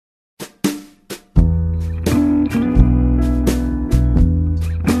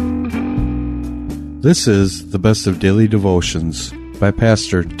This is the Best of Daily Devotions by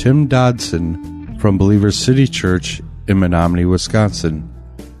Pastor Tim Dodson from Believers City Church in Menominee, Wisconsin.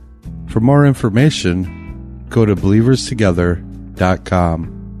 For more information, go to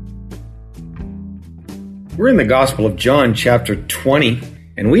believerstogether.com. We're in the Gospel of John, chapter 20,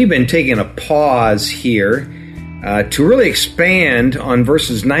 and we've been taking a pause here to really expand on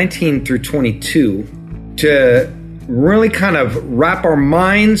verses 19 through 22 to really kind of wrap our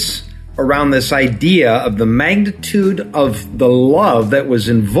minds around this idea of the magnitude of the love that was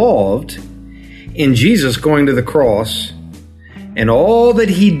involved in Jesus going to the cross and all that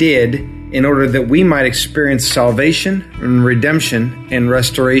he did in order that we might experience salvation and redemption and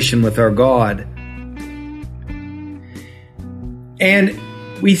restoration with our God. And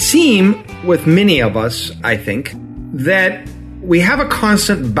we seem, with many of us, I think, that we have a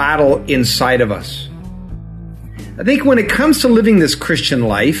constant battle inside of us. I think when it comes to living this Christian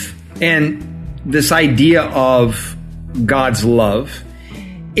life and this idea of God's love,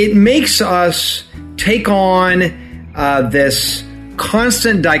 it makes us take on this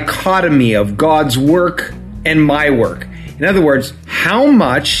constant dichotomy of God's work and my work. In other words, how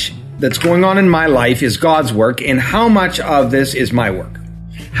much that's going on in my life is God's work and how much of this is my work?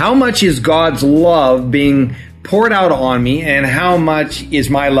 How much is God's love being poured out on me and how much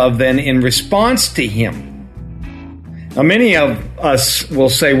is my love then in response to Him? Now, many of us will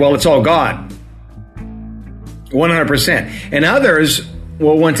say, well, it's all God, 100%. And others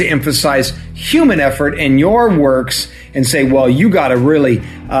will want to emphasize human effort and your works and say, well, you got to really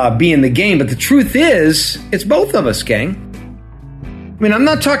be in the game. But the truth is, it's both of us, gang. I mean, I'm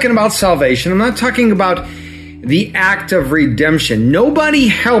not talking about salvation. I'm not talking about the act of redemption. Nobody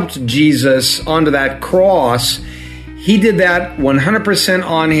helped Jesus onto that cross. He did that 100%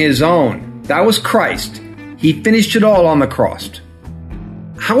 on his own. That was Christ. He finished it all on the cross.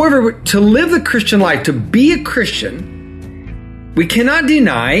 However, to live the Christian life, to be a Christian, we cannot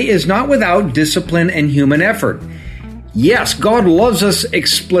deny is not without discipline and human effort. Yes, God loves us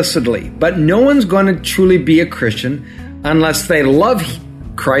explicitly, but no one's going to truly be a Christian unless they love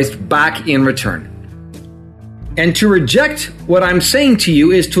Christ back in return. And to reject what I'm saying to you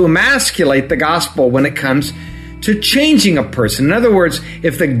is to emasculate the gospel when it comes to changing a person. In other words,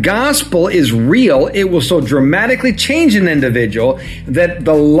 if the gospel is real, it will so dramatically change an individual that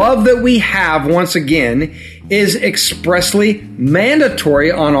the love that we have, once again, is expressly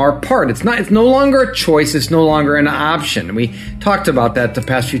mandatory on our part. It's no longer a choice. It's no longer an option. We talked about that the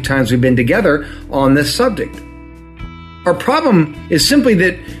past few times we've been together on this subject. Our problem is simply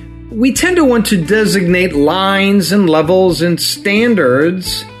that we tend to want to designate lines and levels and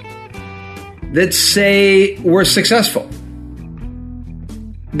standards that say we're successful.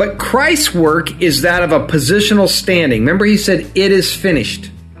 But Christ's work is that of a positional standing. Remember, he said, it is finished.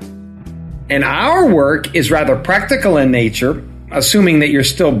 And our work is rather practical in nature, assuming that you're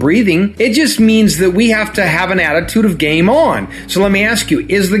still breathing. It just means that we have to have an attitude of game on. So let me ask you,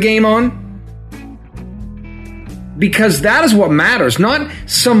 is the game on? Because that is what matters, not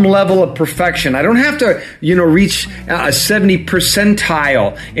some level of perfection. I don't have to, reach a 70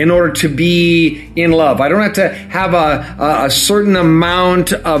 percentile in order to be in love. I don't have to have a certain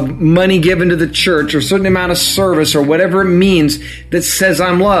amount of money given to the church or a certain amount of service or whatever it means that says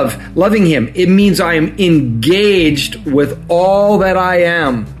I'm loving Him. It means I am engaged with all that I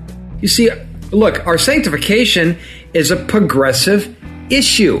am. You see, look, our sanctification is a progressive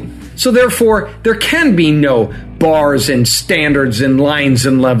issue. So therefore, there can be no bars and standards and lines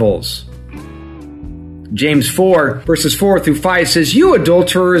and levels. James 4, verses 4 through 5 says, "You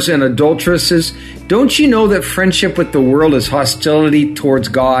adulterers and adulteresses, don't you know that friendship with the world is hostility towards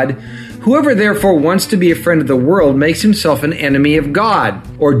God? Whoever therefore wants to be a friend of the world makes himself an enemy of God.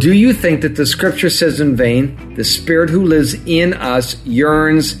 Or do you think that the scripture says in vain, the Spirit who lives in us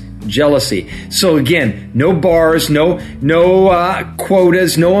yearns jealousy?" So again, no bars, no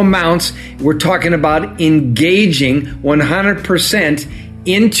quotas, no amounts. We're talking about engaging 100%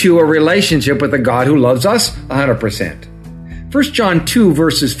 into a relationship with a God who loves us 100%. 1 John 2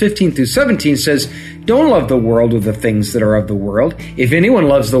 verses 15 through 17 says, "Don't love the world with the things that are of the world. If anyone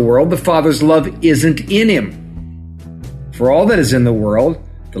loves the world, the Father's love isn't in him. For all that is in the world,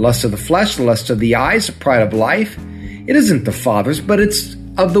 the lust of the flesh, the lust of the eyes, the pride of life, it isn't the Father's, but it's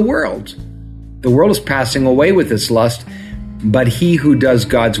of the world. The world is passing away with its lust, but he who does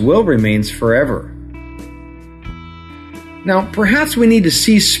God's will remains forever." Now, perhaps we need to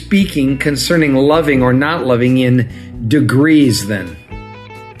cease speaking concerning loving or not loving in degrees then.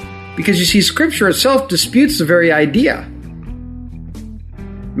 Because you see, Scripture itself disputes the very idea.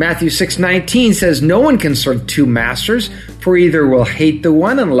 Matthew 6:19 says, "No one can serve two masters, for either will hate the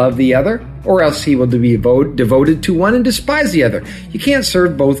one and love the other, or else he will be devoted to one and despise the other. You can't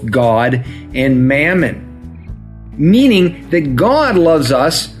serve both God and mammon. Meaning that God loves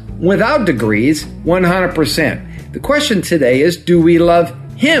us without degrees 100%. The question today is, do we love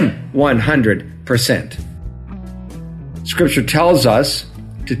him 100%? Scripture tells us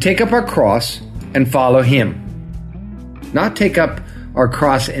to take up our cross and follow him. Not take up our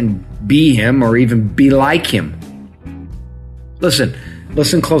cross and be him or even be like him.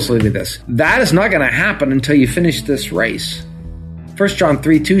 Listen closely to this. That is not going to happen until you finish this race. 1 John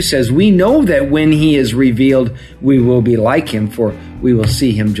 3:2 says, we know that when he is revealed, we will be like him, for we will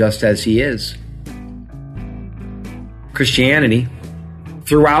see him just as he is. Christianity,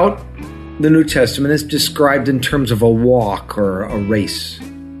 throughout the New Testament, is described in terms of a walk or a race.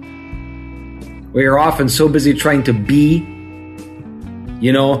 We are often so busy trying to be,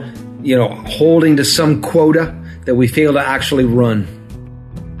 holding to some quota that we fail to actually run.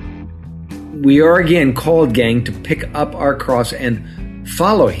 We are again called, gang, to pick up our cross and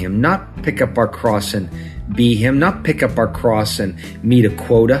follow him, not pick up our cross and be him, not pick up our cross and meet a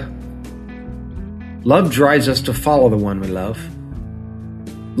quota. Love drives us to follow the one we love.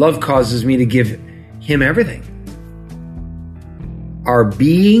 Love causes me to give him everything. Our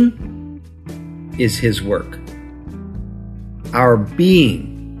being is his work. Our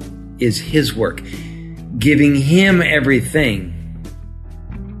being is his work. Giving him everything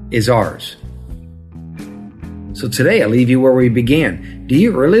is ours. So today I leave you where we began. Do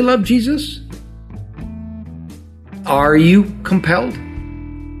you really love Jesus? Are you compelled?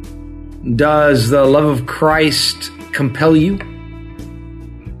 Does the love of Christ compel you?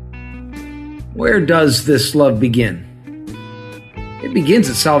 Where does this love begin? It begins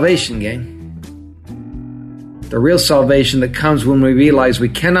at salvation, gang. The real salvation that comes when we realize we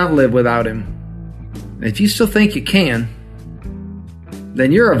cannot live without him. And if you still think you can,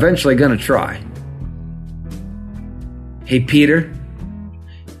 then you're eventually going to try. Hey, Peter,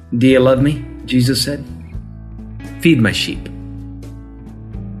 do you love me? Jesus said. Feed my sheep.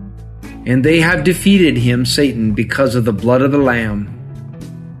 And they have defeated him, Satan, because of the blood of the Lamb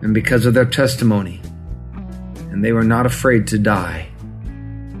and because of their testimony. And they were not afraid to die.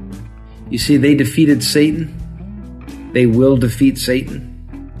 You see, they defeated Satan. They will defeat Satan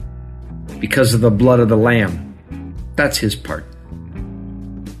because of the blood of the Lamb. That's his part.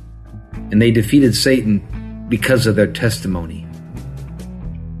 And they defeated Satan because of their testimony.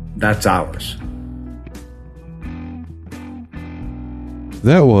 That's ours.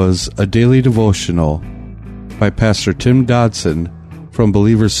 That was a daily devotional by Pastor Tim Dodson from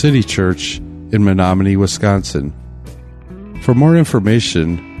Believer City Church in Menominee, Wisconsin. For more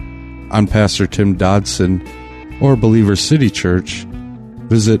information on Pastor Tim Dodson or Believer City Church,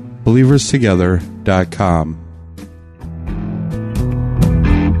 visit believerstogether.com.